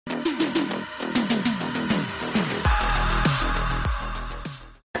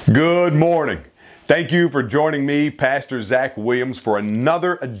Good morning. Thank you for joining me, Pastor Zach Williams, for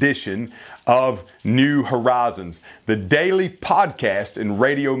another edition of New Horizons, the daily podcast and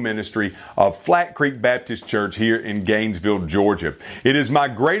radio ministry of Flat Creek Baptist Church here in Gainesville, Georgia. It is my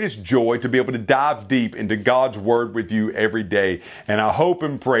greatest joy to be able to dive deep into God's Word with you every day, and I hope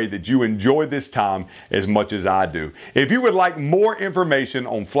and pray that you enjoy this time as much as I do. If you would like more information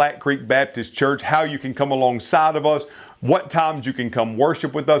on Flat Creek Baptist Church, how you can come alongside of us, what times you can come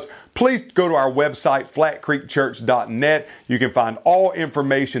worship with us, please go to our website, flatcreekchurch.net. You can find all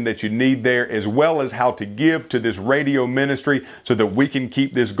information that you need there, as well as how to give to this radio ministry so that we can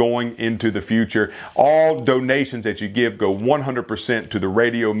keep this going into the future. All donations that you give go 100% to the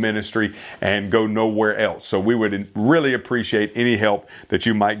radio ministry and go nowhere else. So we would really appreciate any help that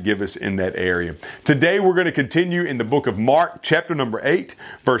you might give us in that area. Today we're going to continue in the book of Mark, chapter number 8,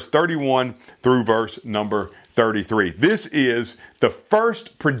 verse 31 through verse number 33. This is the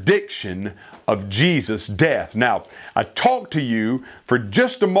first prediction of Jesus' death. Now, I talked to you for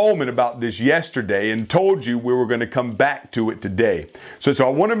just a moment about this yesterday and told you we were going to come back to it today. So I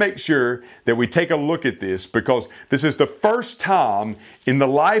want to make sure that we take a look at this, because this is the first time in the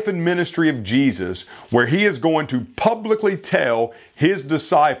life and ministry of Jesus where he is going to publicly tell his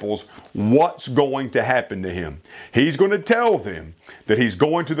disciples what's going to happen to him. He's going to tell them that he's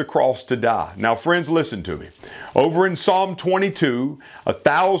going to the cross to die. Now, friends, listen to me. Over in Psalm 22,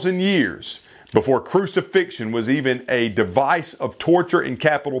 1,000 years before crucifixion was even a device of torture and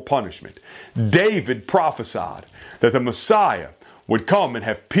capital punishment, David prophesied that the Messiah would come and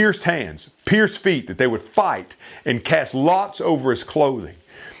have pierced hands, pierced feet, that they would fight and cast lots over his clothing.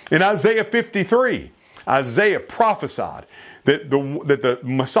 In Isaiah 53, Isaiah prophesied that the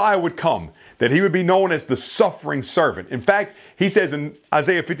Messiah would come, that he would be known as the suffering servant. In fact, he says in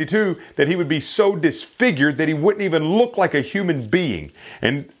Isaiah 52 that he would be so disfigured that he wouldn't even look like a human being.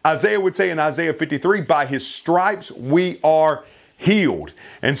 And Isaiah would say in Isaiah 53, by his stripes we are healed.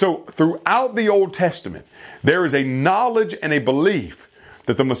 And so throughout the Old Testament, there is a knowledge and a belief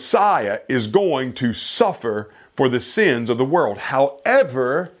that the Messiah is going to suffer for the sins of the world.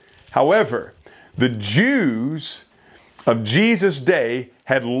 However, the Jews of Jesus' day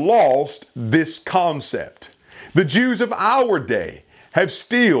had lost this concept. The Jews of our day have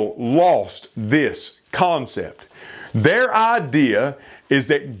still lost this concept. Their idea is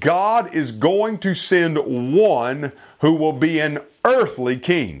that God is going to send one who will be an earthly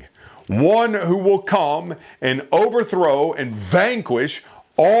king, one who will come and overthrow and vanquish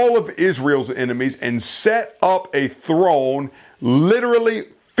all of Israel's enemies and set up a throne, literally,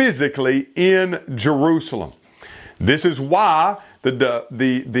 physically, in Jerusalem. This is why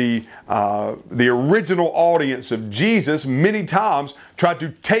the original audience of Jesus many times tried to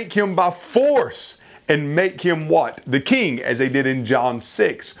take him by force and make him what? The king, as they did in John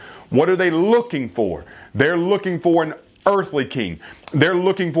 6. What are they looking for? They're looking for an earthly king. They're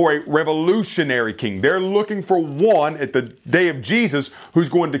looking for a revolutionary king. They're looking for one at the day of Jesus who's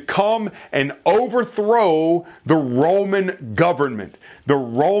going to come and overthrow the Roman government, the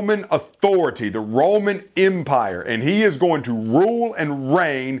Roman authority, the Roman empire. And he is going to rule and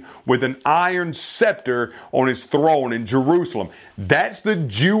reign with an iron scepter on his throne in Jerusalem. That's the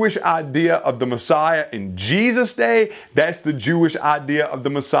Jewish idea of the Messiah in Jesus' day. That's the Jewish idea of the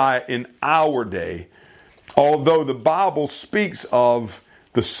Messiah in our day. Although the Bible speaks of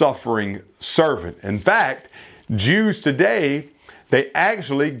the suffering servant. In fact, Jews today, they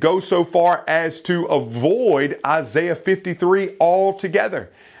actually go so far as to avoid Isaiah 53 altogether.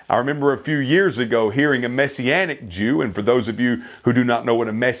 I remember a few years ago hearing a Messianic Jew, and for those of you who do not know what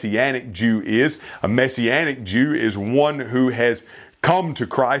a Messianic Jew is, a Messianic Jew is one who has come to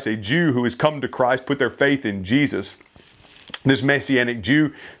Christ, a Jew who has come to Christ, put their faith in Jesus. This Messianic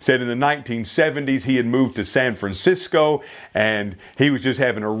Jew said in the 1970s he had moved to San Francisco and he was just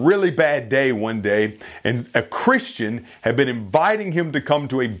having a really bad day one day, and a Christian had been inviting him to come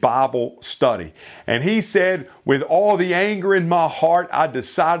to a Bible study. And he said, with all the anger in my heart, I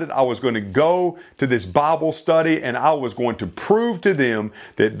decided I was going to go to this Bible study and I was going to prove to them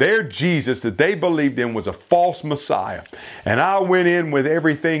that their Jesus that they believed in was a false Messiah. And I went in with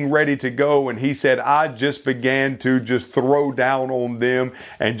everything ready to go, and he said, I just began to just throw down on them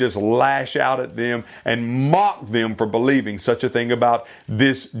and just lash out at them and mock them for believing such a thing about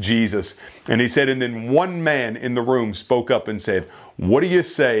this Jesus. And he said, and then one man in the room spoke up and said, what do you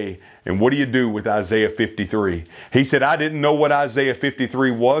say and what do you do with Isaiah 53? He said, I didn't know what Isaiah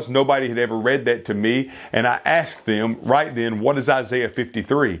 53 was. Nobody had ever read that to me. And I asked them right then, what is Isaiah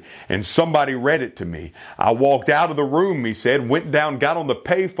 53? And somebody read it to me. I walked out of the room, he said, went down, got on the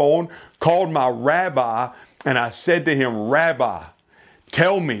payphone, called my rabbi, and I said to him, Rabbi,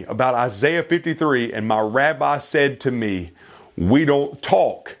 tell me about Isaiah 53, and my rabbi said to me, we don't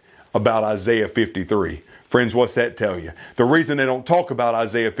talk about Isaiah 53. Friends, what's that tell you? The reason they don't talk about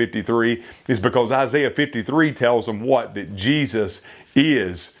Isaiah 53 is because Isaiah 53 tells them what? That Jesus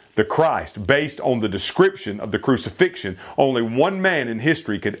is the Christ. Based on the description of the crucifixion, only one man in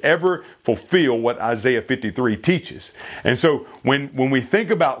history could ever fulfill what Isaiah 53 teaches. And so when we think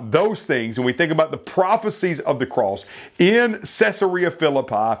about those things and we think about the prophecies of the cross in Caesarea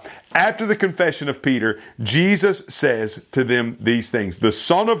Philippi, after the confession of Peter, Jesus says to them these things: the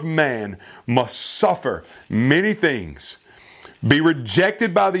Son of Man must suffer many things, be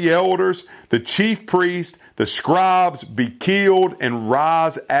rejected by the elders, the chief priests, the scribes, be killed, and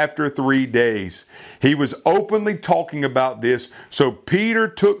rise after 3 days. He was openly talking about this, so Peter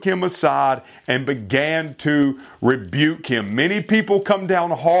took him aside and began to rebuke him. Many people come down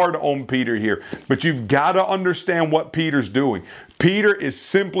hard on Peter here, but you've got to understand what Peter's doing. Peter is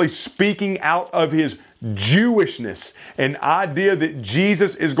simply speaking out of his Jewishness, an idea that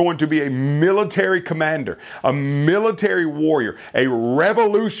Jesus is going to be a military commander, a military warrior, a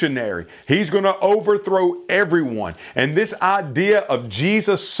revolutionary. He's going to overthrow everyone. And this idea of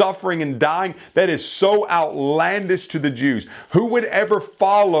Jesus suffering and dying, that is so outlandish to the Jews. Who would ever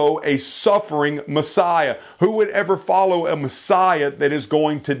follow a suffering Messiah? Who would ever follow a Messiah that is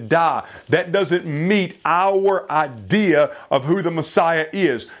going to die? That doesn't meet our idea of who the Messiah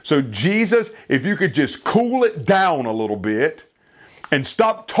is. So Jesus, if you could just cool it down a little bit and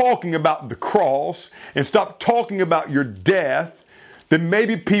stop talking about the cross and stop talking about your death, then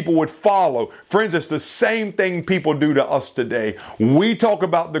maybe people would follow. Friends, it's the same thing people do to us today. We talk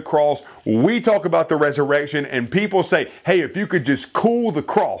about the cross, we talk about the resurrection, and people say, hey, if you could just cool the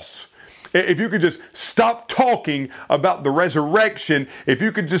cross, if you could just stop talking about the resurrection, if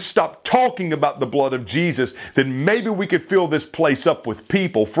you could just stop talking about the blood of Jesus, then maybe we could fill this place up with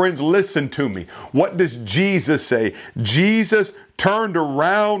people. Friends, listen to me. What does Jesus say? Jesus turned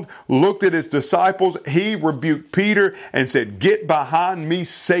around, looked at his disciples. He rebuked Peter and said, "Get behind me,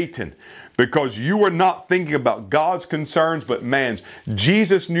 Satan, because you are not thinking about God's concerns, but man's."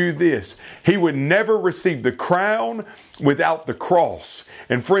 Jesus knew this. He would never receive the crown without the cross.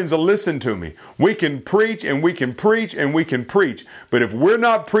 And friends, listen to me. We can preach and we can preach and we can preach, but if we're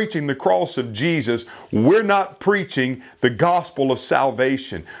not preaching the cross of Jesus, we're not preaching the gospel of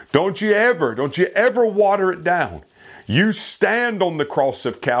salvation. Don't you ever water it down. You stand on the cross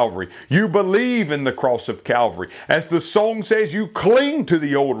of Calvary. You believe in the cross of Calvary. As the song says, you cling to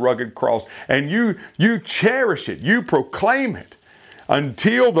the old rugged cross and you cherish it. You proclaim it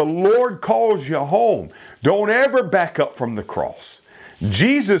until the Lord calls you home. Don't ever back up from the cross.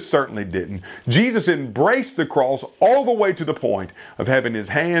 Jesus certainly didn't. Jesus embraced the cross all the way to the point of having his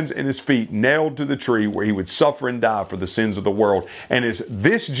hands and his feet nailed to the tree where he would suffer and die for the sins of the world. And it's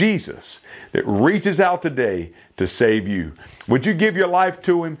this Jesus that reaches out today to save you. Would you give your life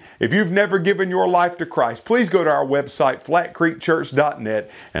to him? If you've never given your life to Christ, please go to our website,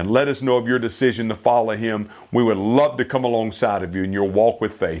 flatcreekchurch.net, and let us know of your decision to follow him. We would love to come alongside of you in your walk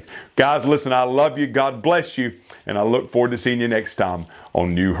with faith. Guys, listen, I love you. God bless you. And I look forward to seeing you next time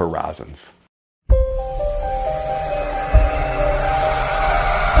on New Horizons.